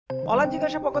Online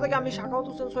জিজ্ঞাসার পক্ষ থেকে আমি শাখাওয়াত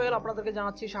হোসেন সোহেল আপনাদেরকে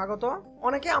জানাচ্ছি স্বাগত।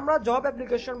 অনেকে আমরা জব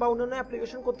অ্যাপ্লিকেশন বা অন্যান্য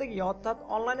অ্যাপ্লিকেশন করতে গিয়ে অর্থাৎ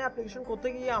অনলাইনে অ্যাপ্লিকেশন করতে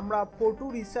গিয়ে আমরা ফটো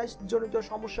রিসার্চ জনিত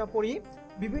সমস্যা পড়ি।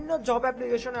 বিভিন্ন জব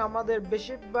অ্যাপ্লিকেশনে আমাদের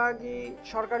বেশিরভাগই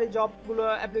সরকারি জবগুলো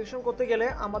অ্যাপ্লিকেশন করতে গেলে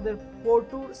আমাদের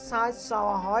ফটোর সাইজ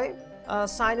চাওয়া হয়।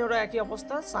 সাইনেরও একই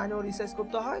অবস্থা, সাইনও রিসার্চ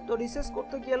করতে হয়। তো রিসার্চ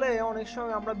করতে গেলে অনেক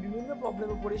সময় আমরা বিভিন্ন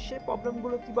প্রবলেমে পড়ি। সেই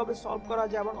প্রবলেমগুলো কীভাবে সলভ করা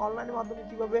যায় এবং অনলাইনের মাধ্যমে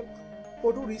কীভাবে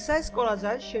ফটো রিসাইজ করা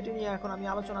যায় সেটি নিয়ে এখন আমি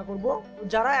আলোচনা করব।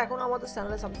 যারা এখন আমাদের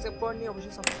চ্যানেলে সাবস্ক্রাইব করেননি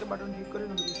অবশ্যই সাবস্ক্রাইব বাটন ক্লিক করে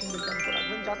নোটিফিকেশন বেলটা অন করে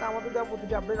রাখবেন, যাতে আমাদের দেওয়া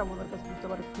প্রতিটি আপডেট আপনাদের কাছে বুঝতে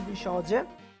পারে খুবই সহজে।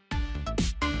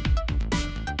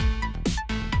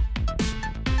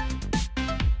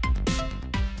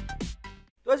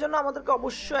 তো এই জন্য আমাদেরকে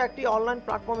অবশ্যই একটি অনলাইন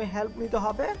প্ল্যাটফর্মে হেল্প নিতে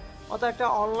হবে, অর্থাৎ একটা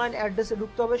অনলাইন অ্যাড্রেসে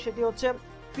ঢুকতে হবে। সেটি হচ্ছে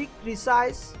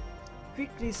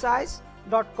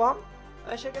ficresize.com।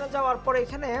 সেখানে যাওয়ার পর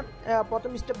এখানে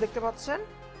প্রথম স্টেপ দেখতে পাচ্ছেন।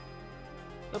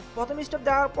 তো প্রথম স্টেপ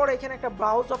দেওয়ার পর এখানে একটা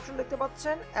ব্রাউজ অপশন দেখতে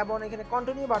পাচ্ছেন এবং এখানে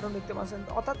কন্টিনিউ বাটন দেখতে পাচ্ছেন।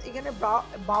 অর্থাৎ এখানে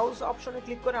ব্রাউজ অপশনে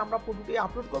ক্লিক করে আমরা ফটোটি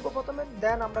আপলোড করব প্রথমে,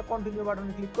 দেন আমরা কন্টিনিউ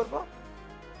বাটনে ক্লিক করব।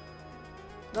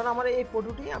 ধরুন আমার এই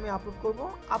ফটোটি আমি আপলোড করব।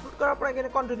 আপলোড করার পর এখানে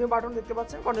কন্টিনিউ বাটন দেখতে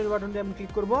পাচ্ছেন, কন্টিনিউ বাটনটি আমি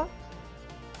ক্লিক করব।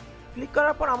 ক্লিক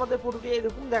করার পর আমাদের ফটোটি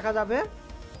এরকম দেখা যাবে।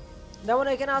 যেমন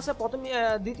এখানে আছে প্রথম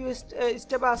দ্বিতীয়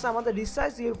স্টেপে আছে আমাদের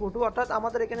রিসাইজ ইউর ফটো, অর্থাৎ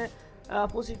আমাদের এখানে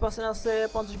 25% আছে,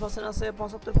 50% আছে,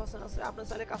 75% আছে। আপনি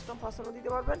চাইলে কাস্টম পার্সেন্টও দিতে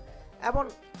পারবেন এবং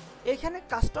এখানে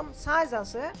কাস্টম সাইজ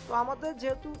আছে। তো আমাদের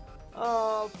যেহেতু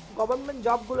গভর্নমেন্ট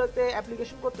জবগুলোতে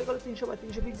অ্যাপ্লিকেশন করতে গেলে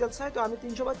 300x300 পিক্সেল চাই, তো আমি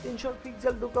 300x300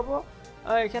 পিক্সেল ঢুকাবো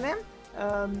এখানে।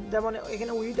 যেমন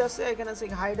এখানে উইড আছে, এখানে আছে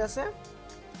হাইট আছে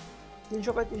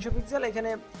 300x300 পিক্সেল।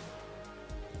 এখানে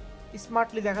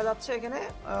স্মার্টলি দেখা যাচ্ছে, এখানে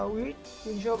উইড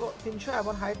 300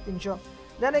 এবং হাইট 300।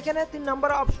 দেন এখানে 3 নম্বর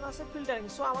অপশন আছে ফিল্টারিং।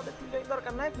 সো আমাদের ফিল্টারিং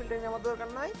দরকার নাই, ফিল্টারিং আমাদের দরকার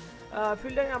নাই।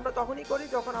 ফিল্টারিং আমরা তখনই করি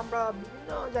যখন আমরা বিভিন্ন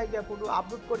জায়গায় ফটো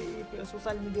আপলোড করি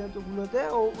সোশ্যাল মিডিয়াগুলোতে,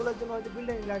 ওগুলোর জন্য হয়তো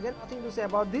ফিল্টারিং লাগে। Nothing to say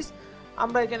about this,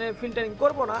 আমরা এখানে ফিল্টারিং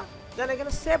করব না। দেন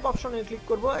এখানে সেভ অপশনে ক্লিক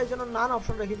করব, এই জন্য নান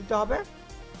অপশন রেখে দিতে হবে।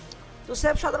 তো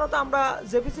সেভ সাধারণত আমরা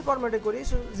জেপিজি ফরম্যাটে করি,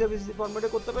 জেপিজি ফরম্যাটে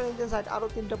করতে পারেন। ইন্ডিয়ান সাইট আরও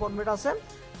 3টা ফরম্যাট আছে,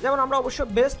 যেমন আমরা অবশ্যই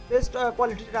বেস্ট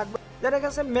কোয়ালিটি রাখবো। যেটা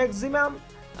কাছে ম্যাক্সিমাম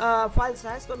ফাইল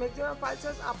সাইজ। তো ম্যাক্সিমাম ফাইল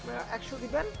সাইজ আপনারা 100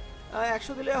 দিবেন।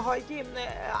 100 দিলে হয় কি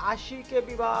 80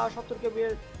 কেবি বা 70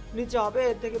 কেবির নিচে হবে,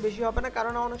 এর থেকে বেশি হবে না,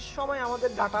 কারণ অনেক সময় আমাদের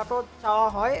ডাটাটা চাওয়া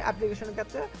হয় অ্যাপ্লিকেশনের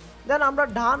ক্ষেত্রে। দেন আমরা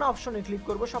ডান অপশনে ক্লিক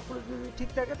করব। সবগুলো যদি ঠিক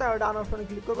থাকে তাহলে ডান অপশনে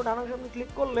ক্লিক করব। ডান অপশনে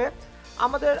ক্লিক করলে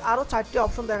আমাদের আরও 4টি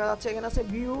অপশন দেখা যাচ্ছে। এখানে আছে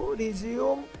ভিউ,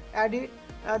 রিজিউম, এডিট,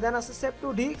 দেন আছে সেভ টু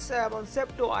ডিস্ক এবং সেভ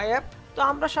টু অ্যাপ। তো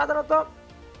আমরা সাধারণত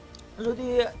যদি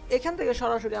এখান থেকে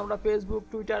সরাসরি আমরা ফেসবুক,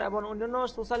 টুইটার এবং অন্যান্য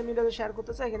সোশ্যাল মিডিয়াতে শেয়ার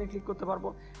করতে চাই, এখানে ক্লিক করতে পারবো।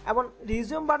 এবং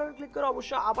রিজিউম বাটনে ক্লিক করে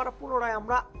অবশ্যই আবার পুনরায়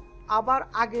আমরা আবার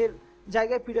আগের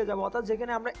জায়গায় ফিরে যাব, অর্থাৎ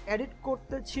যেখানে আমরা এডিট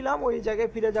করতেছিলাম ওই জায়গায়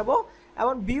ফিরে যাব।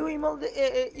 এবং ভিউ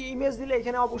ইমেজ দিলে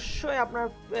এখানে অবশ্যই আপনার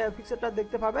পিকচারটা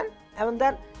দেখতে পাবেন। এবং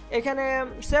দেন এখানে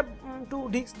সেভ টু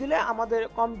ডিস্ক দিলে আমাদের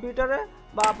কম্পিউটারে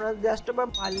বা আপনার ডেস্কটপে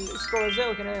ফাইল স্টোরেজে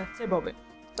ওখানে সেভ হবে।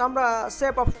 তো আমরা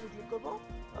সেভ অপশনে ক্লিক করব।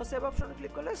 সেভ অপশনে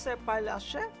ক্লিক করলে সেভ ফাইল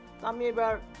আসছে। তো আমি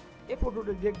এবার এই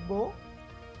ফটোটি দেখবো,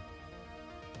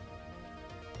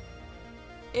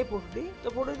 এই ফটোটি। তো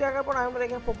ফটোটি দেখার পর আমরা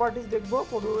এখানে প্রপার্টিজ দেখবো।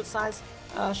 ফটোর সাইজ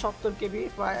 70 কেবি।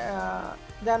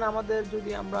 দেন আমাদের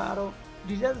যদি আমরা আরও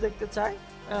ডিটেলস দেখতে চাই,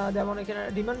 যেমন এখানে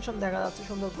ডিমেনশন দেখা যাচ্ছে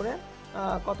সুন্দর করে,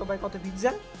 কত বাই কত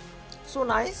পিক্সেল। So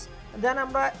nice. দেন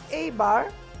আমরা এইবার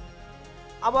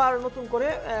আবার নতুন করে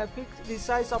ফিক্স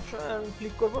রিসাইজ অপশন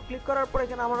ক্লিক করব। ক্লিক করার পর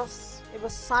এখানে আমরা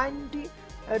এবার সাইনটি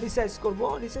রিসাইজ করব।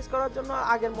 রিসাইজ করার জন্য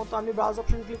আগের মতো আমি ব্রাউজ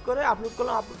অপশন ক্লিক করে আপলোড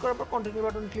করলাম। আপলোড করার পর কন্টিনিউ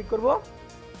বাটন ক্লিক করব।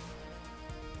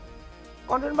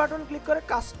 কন্টিনিউ বাটন ক্লিক করে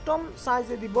কাস্টম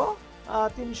সাইজে দিব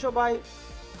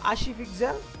 300x80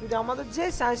 পিক্সেল। যদি আমাদের যে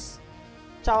সাইজ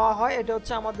চাওয়া হয়, এটা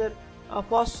হচ্ছে আমাদের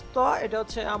প্রস্থ, এটা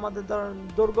হচ্ছে আমাদের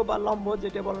দৈর্ঘ্য বা লম্ব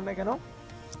যেটা বলেন না কেন,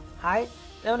 হাইট।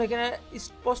 যেমন এখানে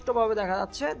স্পষ্টভাবে দেখা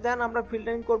যাচ্ছে। দেন আমরা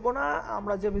ফিল্টারিং করব না,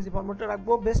 আমরা জেপিজি ফরম্যাটে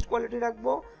রাখবো, বেস্ট কোয়ালিটি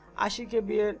রাখবো। 80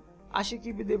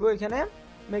 কেবি দেবো। এখানে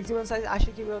ম্যাক্সিমাম সাইজ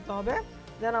 80 কেবি হতে হবে।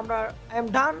 দেন আমরা I am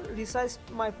done resize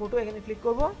my photo, এখানে ক্লিক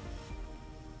করব।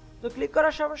 তো ক্লিক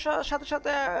করার সাথে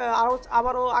সাথে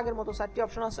আবারও আগের মতো 4টি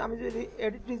অপশন আছে। আমি যদি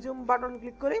এডিট রিজিউম বাটন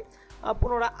ক্লিক করি,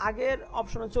 পুনরায় আগের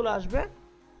অপশনে চলে আসবে।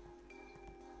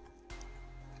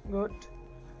 Good.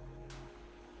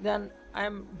 Then I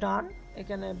am done,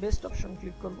 এখানে বেস্ট অপশন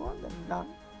ক্লিক করব। দেন ডান,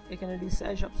 এখানে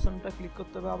রিসাইজ অপশনটা ক্লিক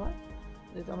করতে হবে আবার,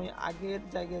 যেহেতু আমি আগের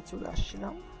জায়গায় চলে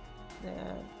আসছিলাম।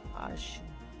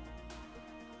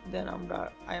 দেন আমরা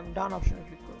আই এম ডান অপশনে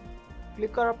ক্লিক করব।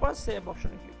 ক্লিক করার পর সেভ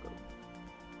অপশনে ক্লিক করব।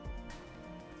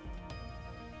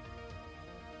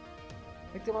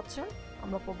 দেখতে পাচ্ছেন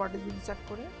আমরা প্রপার্টি যদি চেক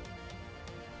করি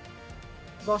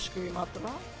 10 কেবি মাত্র।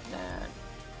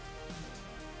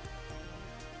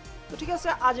 তো ঠিক আছে,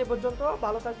 আজ এ পর্যন্ত।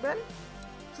 ভালো থাকবেন,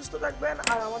 সুস্থ থাকবেন,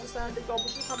 আর আমাদের চ্যানেলটিকে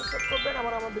অবশ্যই সাবস্ক্রাইব করবেন,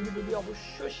 আমাদের ভিডিওটি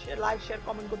অবশ্যই লাইক শেয়ার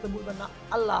কমেন্ট করতে ভুলবেন না।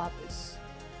 আল্লাহ হাফেজ।